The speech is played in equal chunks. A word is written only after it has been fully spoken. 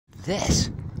This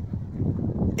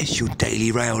is your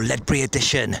Daily Rail Ledbury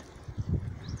edition.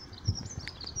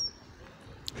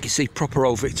 You see proper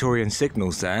old Victorian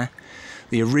signals there.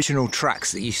 The original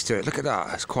tracks that used to... Look at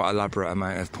that, it's quite an elaborate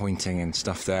amount of pointing and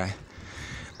stuff there.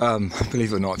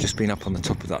 Believe it or not, I've just been up on the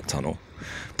top of that tunnel.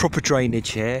 Proper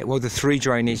drainage here. Well, the 3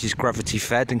 drainage is gravity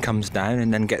fed and comes down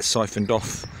and then gets siphoned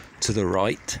off to the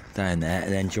right down there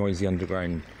and then joins the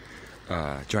underground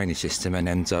drainage system and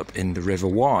ends up in the River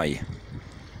Wye.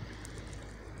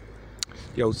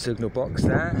 The old signal box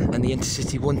there and the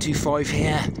Intercity 125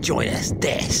 here. Join us.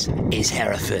 This is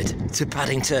Hereford to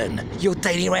Paddington, your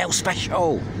Daily Rail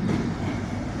special.